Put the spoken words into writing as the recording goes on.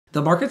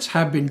The markets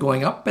have been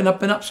going up and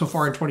up and up so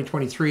far in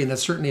 2023, and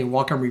that's certainly a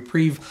welcome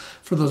reprieve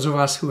for those of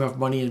us who have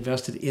money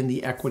invested in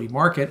the equity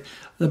market.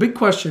 The big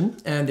question,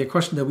 and the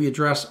question that we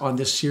address on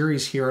this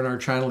series here on our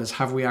channel, is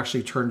have we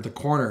actually turned the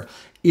corner?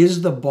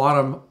 Is the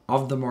bottom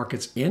of the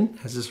markets in?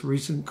 Has this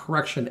recent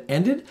correction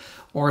ended?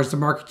 Or is the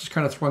market just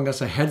kind of throwing us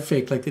a head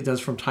fake like it does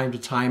from time to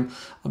time?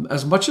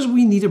 As much as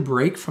we need a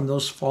break from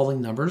those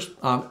falling numbers,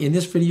 in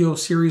this video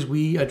series,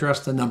 we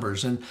address the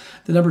numbers. And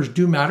the numbers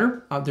do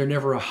matter. They're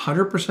never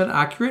 100%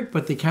 accurate,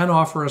 but they can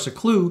offer us a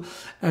clue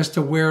as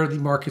to where the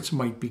markets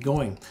might be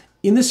going.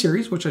 In this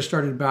series, which I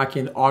started back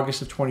in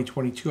August of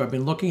 2022, I've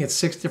been looking at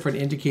 6 different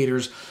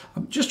indicators,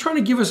 just trying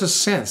to give us a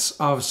sense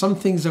of some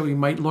things that we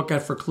might look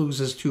at for clues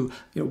as to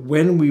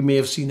when we may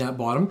have seen that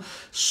bottom.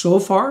 So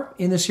far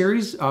in the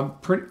series,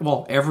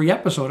 every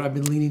episode, I've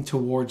been leaning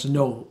towards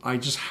no. I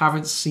just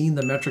haven't seen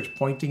the metrics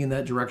pointing in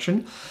that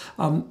direction.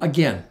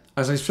 Again,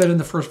 as I said in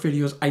the first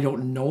videos, I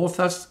don't know if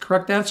that's the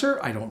correct answer.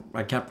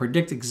 I can't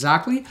predict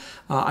exactly.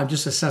 I'm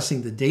just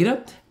assessing the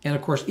data. And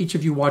of course, each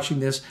of you watching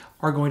this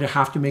are going to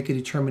have to make a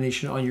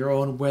determination on your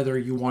own whether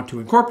you want to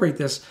incorporate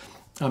this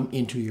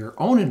into your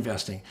own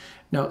investing.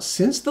 Now,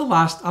 since the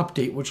last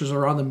update, which was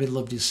around the middle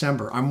of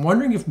December, I'm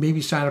wondering if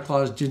maybe Santa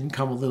Claus didn't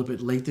come a little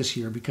bit late this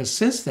year, because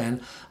since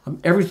then,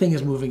 everything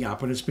is moving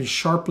up, and it's been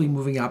sharply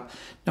moving up.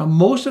 Now,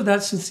 most of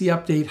that since the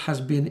update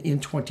has been in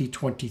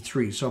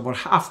 2023. So about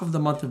half of the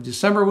month of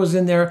December was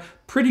in there,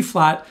 pretty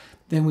flat.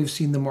 Then we've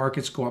seen the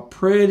markets go up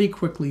pretty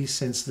quickly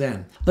since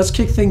then. Let's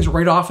kick things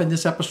right off in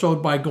this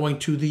episode by going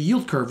to the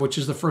yield curve, which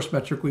is the first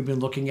metric we've been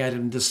looking at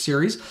in this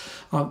series.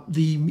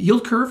 The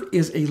yield curve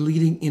is a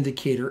leading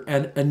indicator,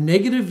 and a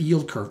negative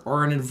yield curve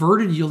or an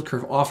inverted yield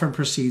curve often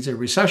precedes a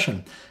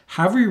recession.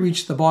 Have we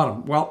reached the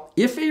bottom? Well,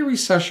 if a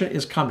recession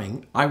is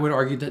coming, I would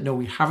argue that no,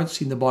 we haven't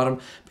seen the bottom,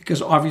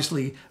 because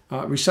obviously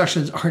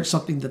recessions aren't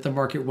something that the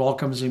market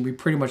welcomes, and we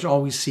pretty much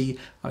always see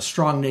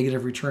strong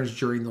negative returns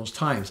during those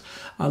times.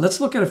 Let's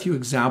look at a few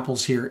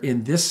examples here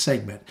in this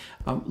segment.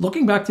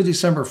 Looking back to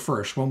December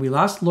 1st, when we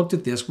last looked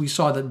at this, we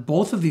saw that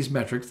both of these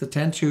metrics, the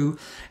 10-2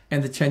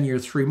 and the 10-year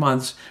 3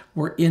 months,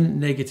 were in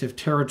negative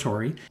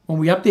territory. When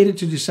we update it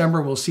to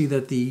December, we'll see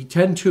that the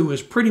 10-2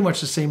 is pretty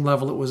much the same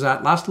level it was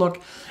at last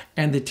look,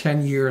 and the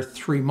 10-year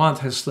 3 month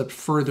has slipped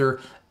further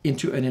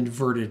into an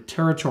inverted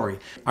territory.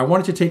 I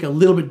wanted to take a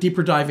little bit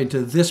deeper dive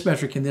into this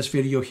metric in this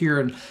video here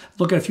and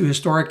look at a few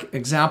historic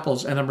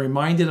examples. And I'm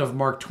reminded of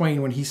Mark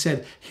Twain when he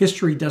said,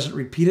 history doesn't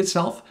repeat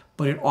itself,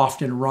 but it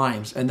often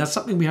rhymes. And that's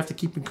something we have to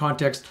keep in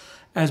context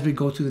as we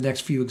go through the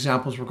next few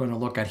examples we're going to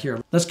look at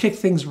here. Let's kick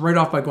things right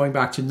off by going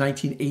back to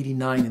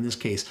 1989 in this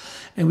case.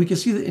 And we can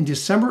see that in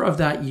December of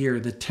that year,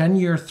 the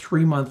 10-year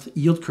 3 month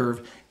yield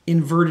curve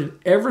inverted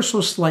ever so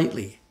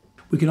slightly.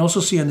 We can also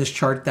see on this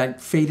chart that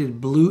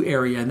faded blue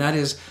area, and that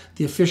is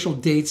the official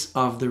dates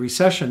of the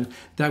recession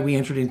that we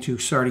entered into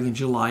starting in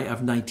July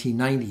of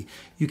 1990.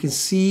 You can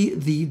see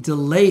the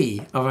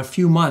delay of a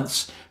few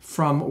months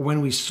from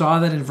when we saw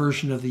that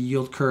inversion of the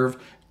yield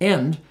curve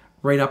end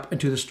right up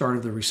into the start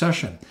of the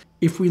recession.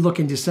 If we look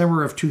in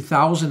December of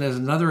 2000 as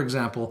another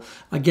example,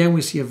 again,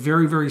 we see a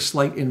very, very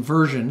slight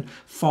inversion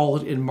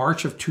followed in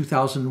March of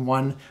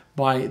 2001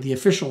 by the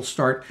official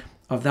start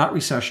of that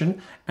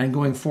recession, and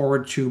going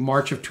forward to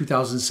March of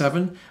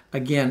 2007.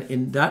 Again,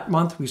 in that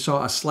month, we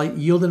saw a slight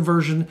yield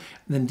inversion, and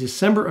then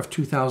December of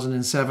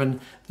 2007,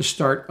 the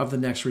start of the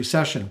next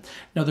recession.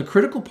 Now, the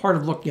critical part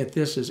of looking at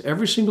this is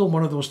every single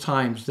one of those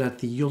times that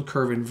the yield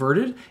curve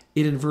inverted,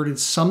 it inverted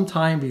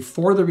sometime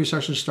before the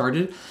recession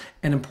started,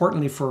 and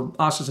importantly for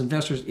us as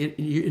investors, it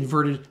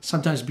inverted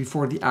sometimes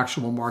before the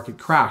actual market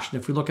crashed.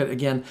 And if we look at,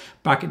 again,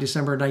 back in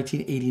December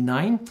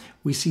 1989,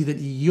 we see that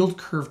the yield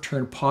curve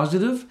turned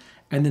positive,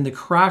 and then the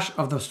crash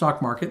of the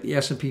stock market, the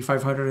S&P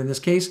 500 in this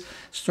case,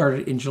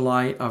 started in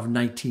July of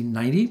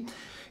 1990.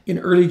 In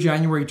early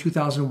January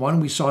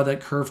 2001, we saw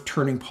that curve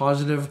turning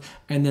positive,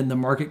 and then the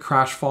market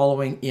crash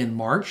following in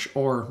March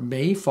or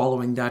May,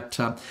 following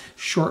that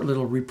short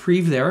little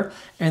reprieve there.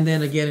 And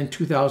then again in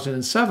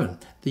 2007,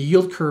 the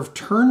yield curve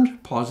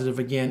turned positive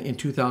again in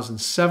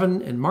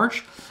 2007 in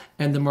March,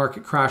 and the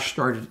market crash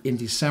started in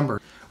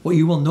December. What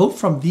you will note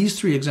from these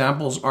 3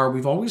 examples are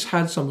we've always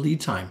had some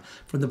lead time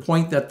from the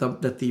point that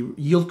the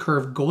yield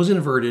curve goes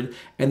inverted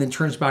and then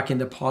turns back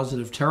into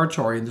positive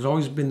territory. And there's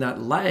always been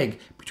that lag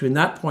between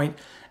that point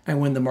and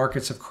when the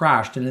markets have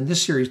crashed. And in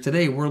this series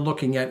today, we're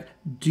looking at,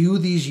 do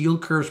these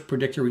yield curves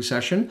predict a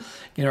recession?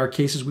 In our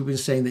cases, we've been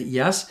saying that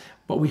yes,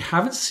 but we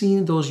haven't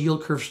seen those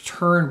yield curves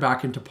turn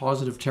back into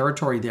positive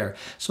territory there.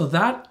 So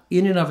that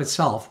in and of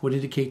itself would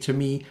indicate to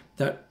me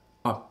that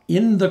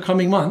in the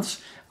coming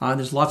months,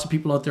 there's lots of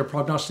people out there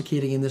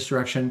prognosticating in this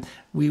direction,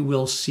 we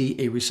will see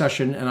a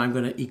recession, and I'm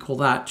going to equal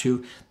that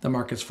to the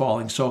markets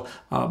falling. So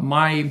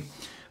my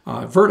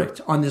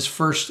verdict on this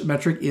first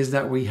metric is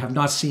that we have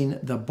not seen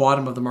the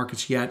bottom of the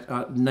markets yet.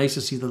 Nice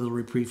to see the little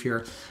reprieve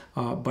here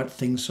but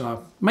things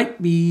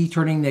might be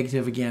turning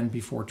negative again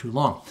before too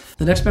long.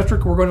 The next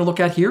metric we're going to look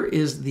at here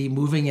is the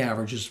moving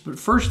averages. But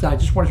first, I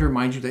just wanted to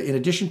remind you that in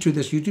addition to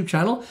this YouTube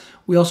channel,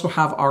 we also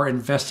have our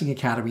Investing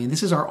Academy. And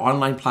this is our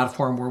online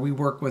platform where we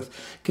work with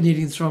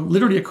Canadians from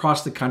literally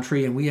across the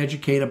country, and we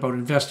educate about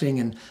investing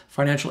and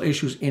financial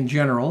issues in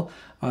general.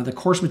 The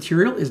course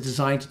material is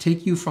designed to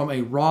take you from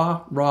a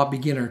raw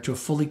beginner to a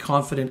fully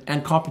confident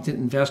and competent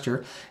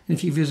investor. And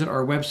if you visit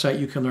our website,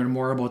 you can learn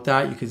more about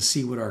that. You can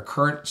see what our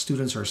current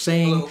students are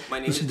saying,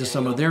 listen to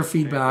some of their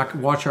feedback,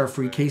 watch our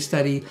free case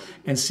study,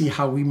 and see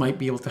how we might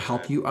be able to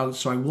help you out.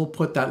 So I will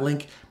put that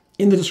link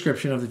in the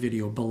description of the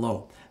video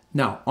below.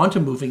 Now, on to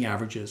moving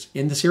averages.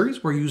 In the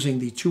series, we're using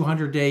the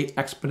 200-day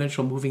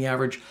exponential moving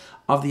average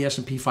of the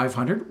S&P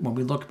 500. When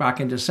we look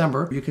back in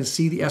December, you can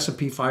see the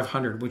S&P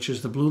 500, which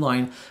is the blue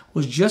line,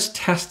 was just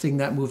testing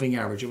that moving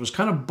average. It was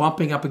kind of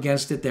bumping up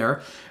against it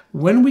there.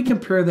 When we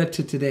compare that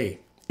to today,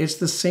 it's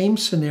the same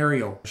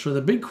scenario. So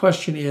the big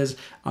question is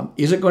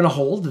it going to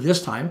hold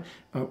this time?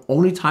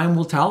 Only time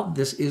will tell.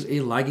 This is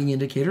a lagging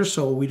indicator,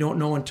 so we don't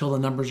know until the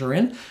numbers are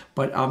in.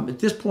 But at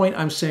this point,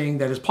 I'm saying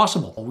that it's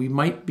possible. We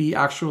might be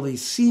actually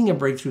seeing a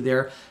breakthrough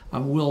there.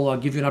 We'll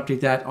give you an update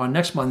that on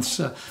next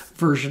month's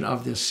version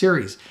of this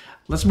series.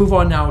 Let's move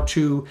on now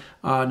to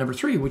number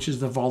 3, which is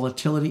the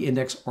volatility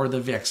index, or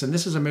the VIX. And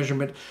this is a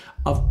measurement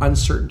of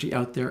uncertainty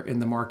out there in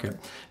the market.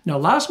 Now,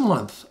 last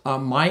month,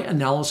 my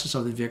analysis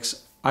of the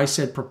VIX, I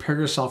said prepare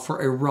yourself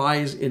for a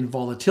rise in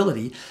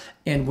volatility.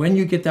 And when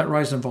you get that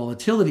rise in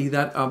volatility,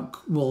 that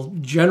will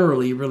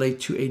generally relate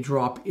to a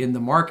drop in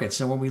the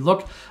markets. And when we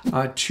look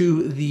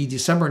to the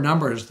December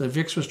numbers, the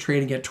VIX was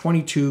trading at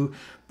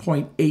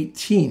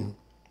 22.18.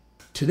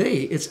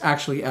 Today, it's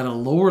actually at a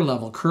lower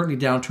level, currently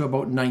down to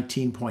about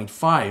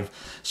 19.5.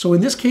 So in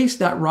this case,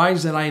 that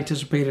rise that I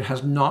anticipated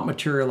has not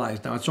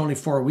materialized. Now, it's only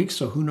 4 weeks,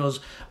 so who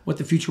knows what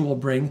the future will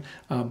bring,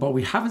 but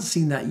we haven't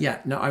seen that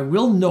yet. Now, I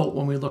will note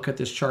when we look at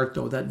this chart,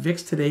 though, that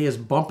VIX today is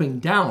bumping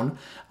down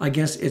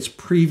against its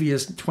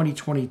previous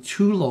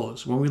 2022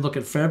 lows. When we look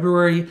at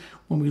February,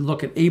 when we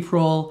look at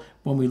April,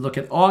 when we look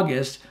at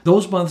August,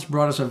 those months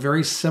brought us a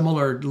very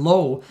similar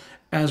low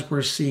as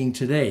we're seeing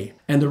today.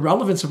 And the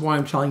relevance of why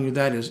I'm telling you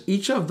that is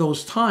each of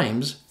those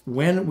times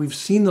when we've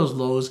seen those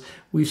lows,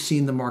 we've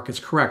seen the markets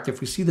correct.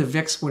 If we see the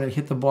VIX when it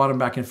hit the bottom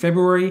back in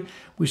February,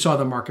 we saw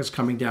the markets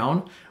coming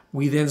down.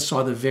 We then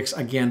saw the VIX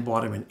again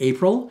bottom in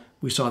April.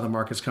 We saw the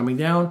markets coming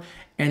down.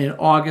 And in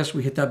August,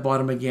 we hit that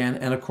bottom again.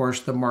 And of course,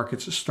 the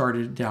markets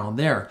started down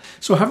there.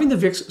 So having the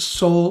VIX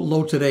so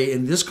low today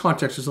in this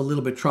context is a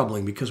little bit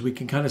troubling because we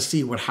can kind of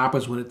see what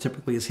happens when it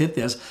typically has hit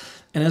this.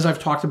 And as I've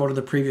talked about in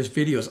the previous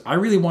videos, I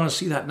really want to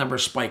see that number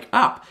spike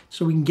up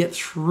so we can get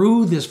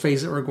through this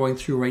phase that we're going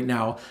through right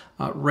now.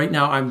 Right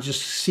now, I'm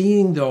just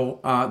seeing, though,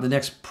 the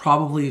next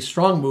probably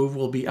strong move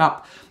will be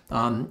up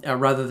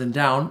rather than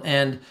down.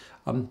 And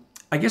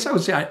I guess I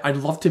would say I'd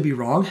love to be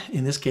wrong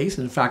in this case.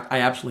 And in fact,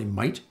 I absolutely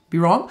might be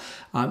wrong.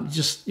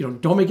 Just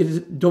don't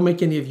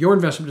make any of your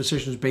investment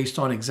decisions based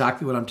on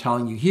exactly what I'm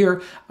telling you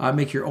here.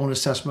 Make your own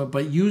assessment,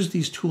 but use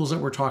these tools that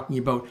we're talking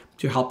about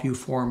to help you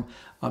form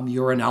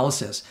your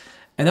analysis.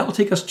 And that will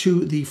take us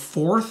to the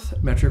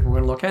 4th metric we're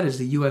going to look at is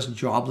the U.S.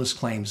 jobless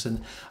claims.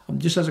 And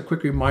just as a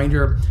quick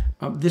reminder,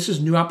 this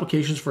is new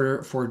applications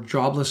for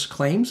jobless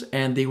claims,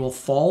 and they will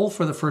fall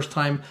for the first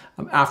time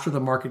after the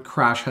market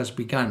crash has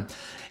begun.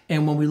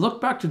 And when we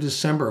look back to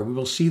December, we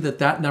will see that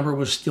that number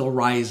was still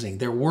rising.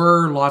 There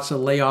were lots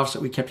of layoffs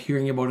that we kept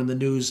hearing about in the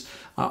news,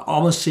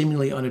 almost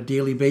seemingly on a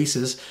daily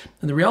basis.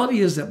 And the reality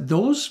is that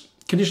those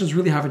conditions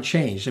really haven't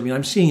changed. I mean,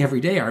 I'm seeing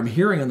every day, or I'm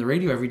hearing on the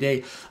radio every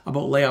day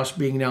about layoffs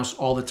being announced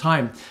all the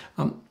time.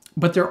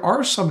 But there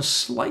are some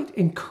slight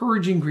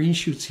encouraging green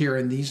shoots here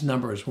in these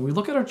numbers. When we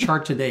look at our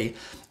chart today,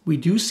 we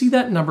do see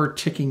that number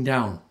ticking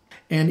down.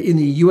 And in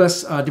the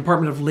U.S.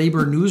 Department of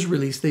Labor news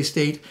release, they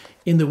state,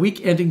 in the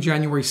week ending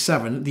January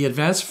 7, the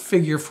advanced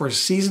figure for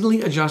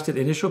seasonally adjusted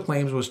initial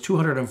claims was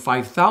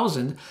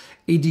 205,000,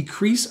 a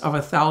decrease of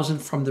 1,000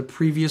 from the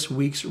previous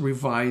week's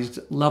revised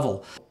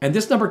level. And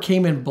this number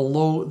came in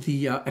below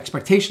the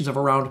expectations of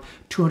around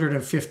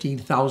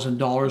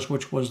 $215,000,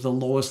 which was the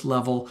lowest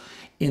level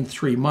in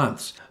 3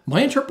 months.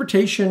 My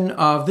interpretation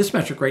of this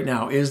metric right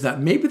now is that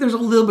maybe there's a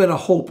little bit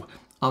of hope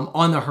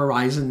on the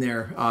horizon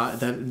there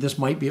that this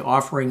might be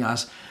offering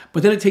us.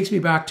 But then it takes me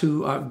back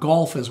to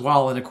golf as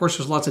well. And of course,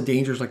 there's lots of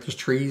dangers, like there's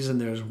trees and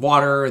there's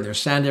water and there's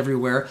sand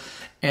everywhere.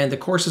 And the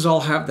courses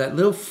all have that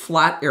little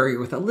flat area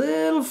with a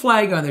little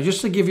flag on there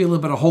just to give you a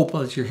little bit of hope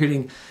that you're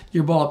hitting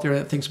your ball up there,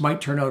 that things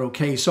might turn out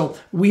okay. So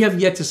we have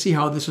yet to see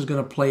how this is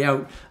going to play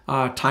out.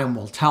 Time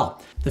will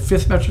tell. The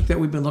 5th metric that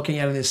we've been looking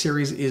at in this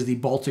series is the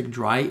Baltic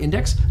Dry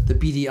Index, the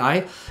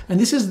BDI. And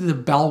this is the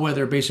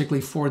bellwether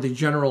basically for the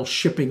general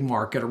shipping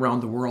market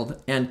around the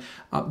world. And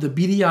the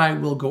BDI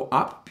will go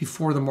up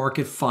before the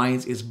market finds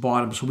signs it's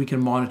bottom, so we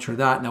can monitor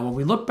that. Now, when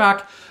we look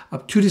back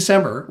up to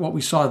December, what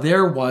we saw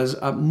there was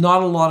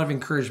not a lot of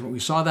encouragement. We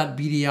saw that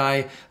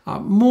BDI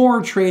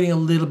more trading a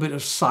little bit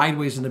of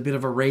sideways in a bit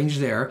of a range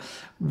there.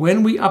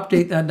 When we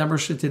update that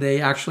numbers to today,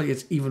 actually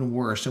it's even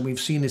worse, and we've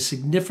seen a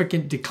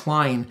significant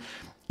decline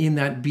in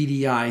that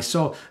BDI.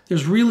 So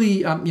there's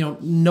really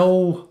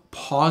no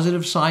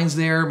positive signs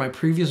there. My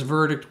previous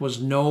verdict was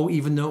no,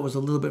 even though it was a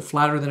little bit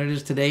flatter than it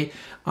is today.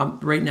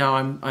 Right now,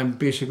 I'm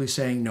basically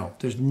saying no.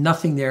 There's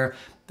nothing there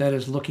that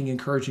is looking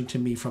encouraging to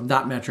me from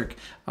that metric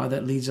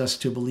that leads us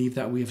to believe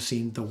that we have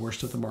seen the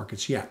worst of the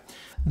markets yet.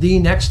 The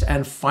next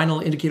and final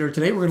indicator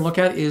today we're going to look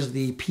at is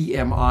the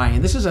PMI.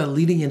 And this is a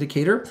leading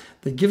indicator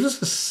that gives us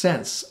a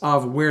sense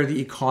of where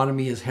the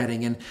economy is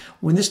heading. And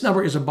when this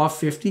number is above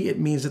 50, it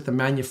means that the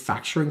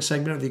manufacturing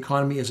segment of the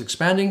economy is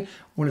expanding.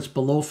 When it's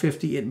below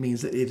 50, it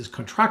means that it is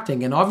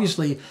contracting. And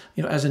obviously,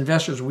 as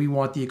investors, we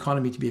want the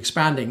economy to be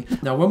expanding.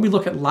 Now, when we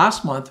look at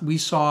last month, we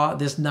saw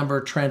this number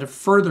trend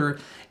further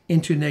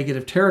into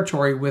negative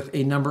territory with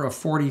a number of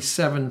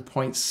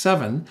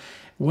 47.7.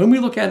 When we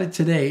look at it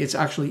today, it's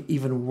actually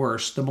even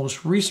worse. The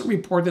most recent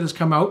report that has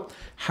come out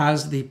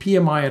has the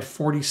PMI at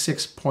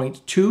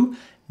 46.2.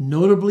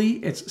 Notably,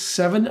 it's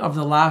 7 of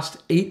the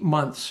last 8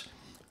 months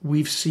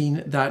we've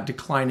seen that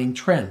declining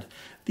trend.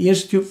 The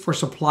Institute for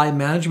Supply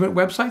Management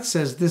website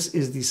says this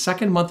is the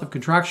second month of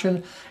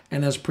contraction,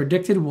 and as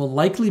predicted will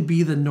likely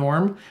be the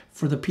norm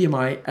for the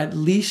PMI at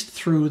least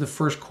through the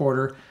first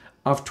quarter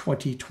of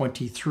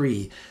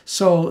 2023.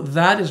 So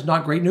that is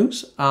not great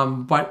news,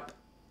 but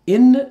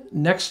in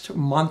next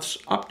month's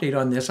update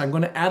on this, I'm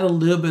going to add a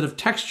little bit of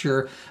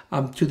texture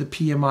to the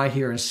PMI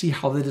here and see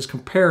how that is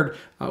compared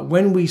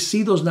when we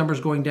see those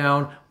numbers going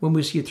down, when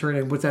we see it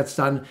turning, what that's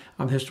done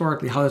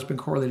historically, how that's been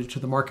correlated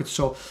to the market.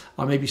 So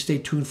maybe stay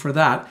tuned for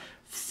that.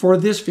 For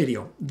this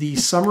video, the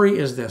summary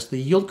is this. The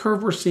yield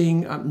curve we're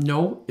seeing,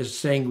 no, is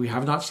saying we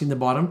have not seen the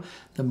bottom.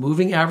 The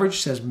moving average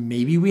says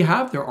maybe we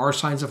have. There are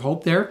signs of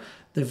hope there.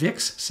 The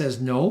VIX says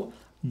no.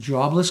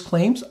 Jobless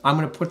claims, I'm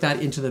going to put that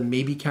into the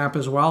maybe camp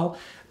as well.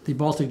 The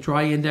Baltic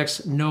Dry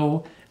Index,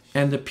 no.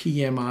 And the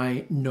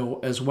PMI, no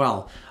as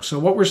well. So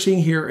what we're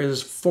seeing here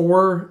is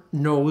 4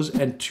 no's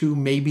and 2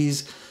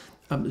 maybes,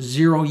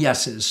 0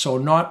 yeses. So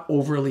not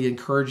overly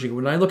encouraging.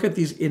 When I look at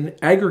these in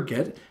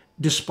aggregate,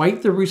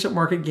 despite the recent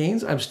market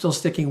gains, I'm still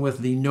sticking with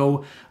the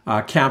no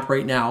camp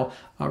right now.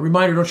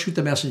 Reminder, don't shoot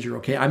the messenger,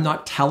 okay? I'm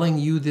not telling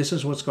you this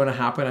is what's going to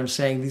happen. I'm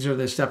saying these are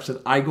the steps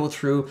that I go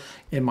through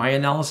in my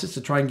analysis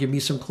to try and give me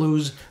some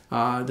clues.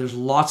 There's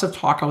lots of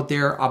talk out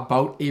there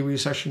about a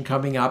recession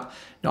coming up.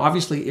 Now,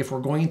 obviously, if we're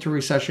going into a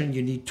recession,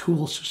 you need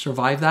tools to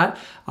survive that.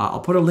 I'll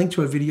put a link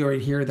to a video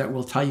right here that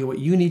will tell you what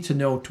you need to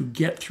know to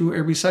get through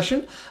a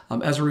recession.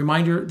 As a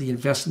reminder, the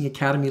Investing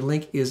Academy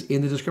link is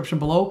in the description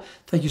below.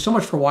 Thank you so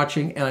much for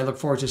watching, and I look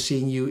forward to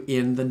seeing you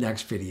in the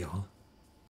next video.